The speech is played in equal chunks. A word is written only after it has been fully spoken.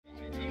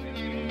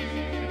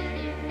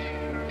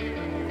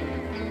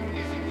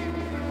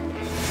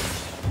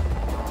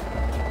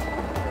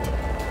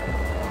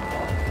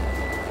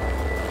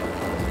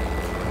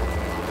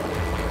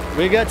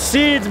We got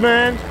seeds,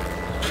 man!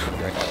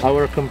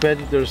 Our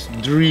competitors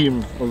dream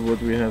of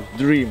what we have,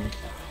 dream.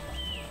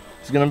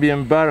 It's gonna be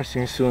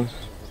embarrassing soon.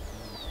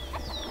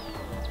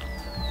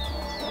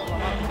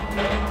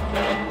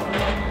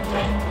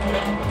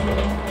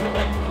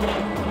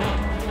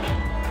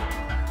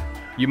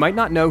 You might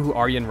not know who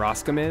Arjan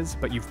Roskam is,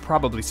 but you've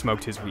probably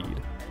smoked his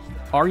weed.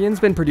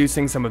 Arjan's been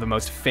producing some of the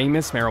most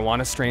famous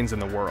marijuana strains in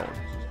the world.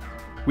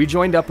 We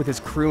joined up with his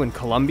crew in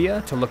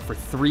Colombia to look for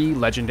 3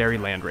 legendary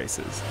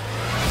landraces.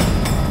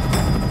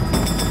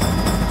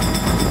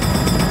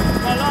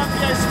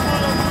 Colombia is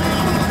full of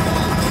weed!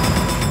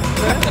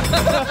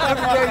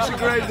 Every day's a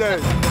great day.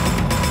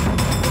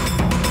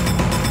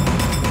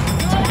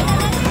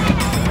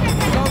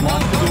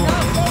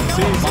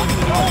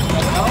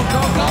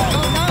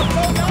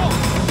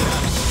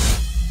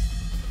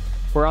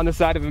 We're on the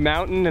side of a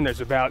mountain and there's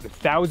about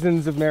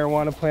thousands of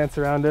marijuana plants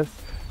around us.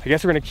 I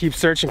guess we're gonna keep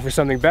searching for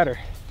something better.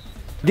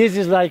 This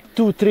is like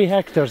 2-3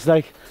 hectares,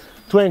 like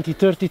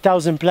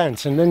 20-30,000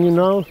 plants, and then you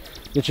know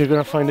that you're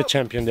gonna find a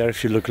champion there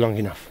if you look long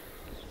enough.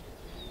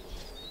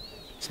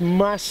 It's a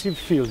massive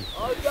field,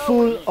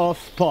 full of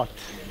pot.